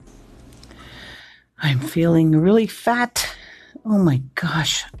I'm feeling really fat. Oh my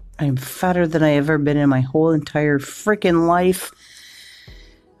gosh. I'm fatter than I ever been in my whole entire freaking life.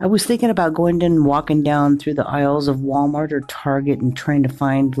 I was thinking about going and walking down through the aisles of Walmart or Target and trying to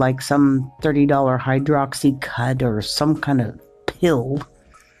find like some $30 hydroxy cut or some kind of pill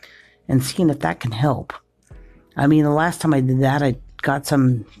and seeing if that can help. I mean, the last time I did that, I got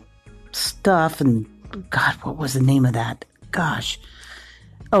some stuff and God, what was the name of that? Gosh.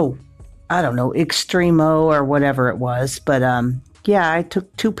 Oh, I don't know, Extremo or whatever it was. But yeah, I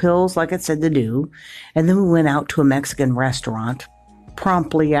took 2 pills like I said to do. And then we went out to a Mexican restaurant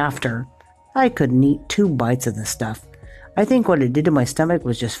promptly after. I couldn't eat 2 bites of the stuff. I think what it did to my stomach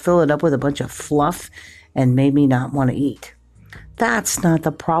was just fill it up with a bunch of fluff and made me not want to eat. That's not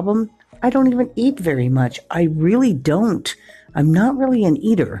the problem. I don't even eat very much. I really don't. I'm not really an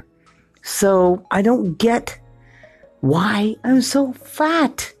eater. So I don't get why I'm so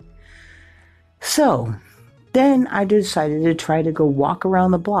fat. So then I decided to try to go walk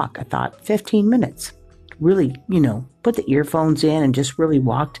around the block. I thought 15 minutes. Really, put the earphones in and just really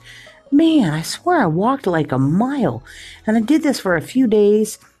walked. Man, I swear I walked like a mile. And I did this for a few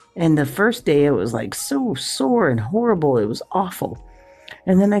days. And the first day it was like so sore and horrible. It was awful.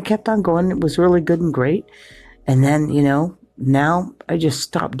 And then I kept on going. It was really good and great. And then, now I just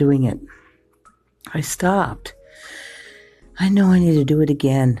stopped doing it. I stopped. I know I need to do it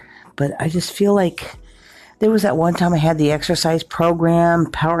again. But I just feel like there was that one time I had the exercise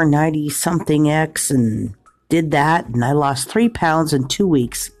program, Power 90 something X, and did that, and I lost 3 pounds in 2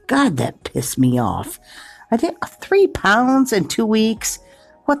 weeks. God, that pissed me off. I did 3 pounds in 2 weeks?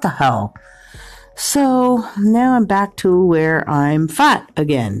 What the hell? So now I'm back to where I'm fat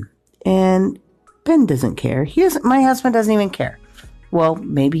again. And Ben doesn't care. My husband doesn't even care. Well,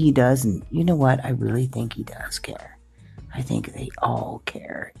 maybe he does, and you know what? I really think he does care. I think they all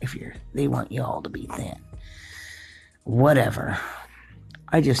care they want you all to be thin. Whatever.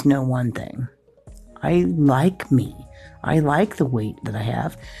 I just know one thing. I like me. I like the weight that I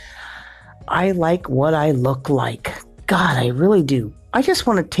have. I like what I look like. God, I really do. I just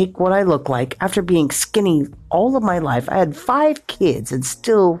want to take what I look like after being skinny all of my life. I had 5 kids and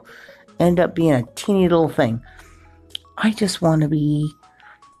still end up being a teeny little thing. I just want to be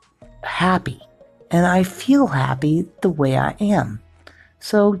happy. And I feel happy the way I am.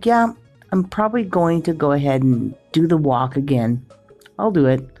 So yeah, I'm probably going to go ahead and do the walk again. I'll do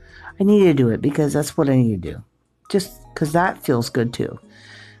it. I need to do it because that's what I need to do. Just because that feels good too.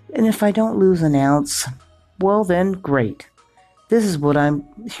 And if I don't lose an ounce, well then, great. Here's what I'm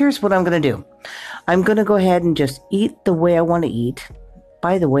going to do. I'm going to go ahead and just eat the way I want to eat.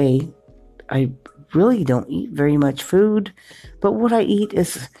 By the way, I really don't eat very much food, but what I eat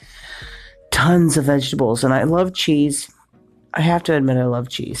is tons of vegetables, and I love cheese. I have to admit I love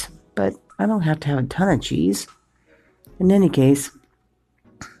cheese, but I don't have to have a ton of cheese. In any case,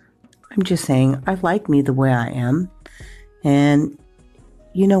 I'm just saying I like me the way I am. And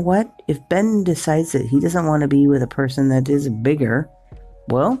you know what? If Ben decides that he doesn't want to be with a person that is bigger,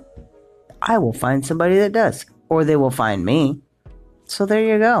 well, I will find somebody that does. Or they will find me. So there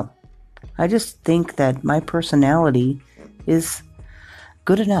you go. I just think that my personality is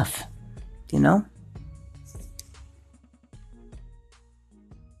good enough,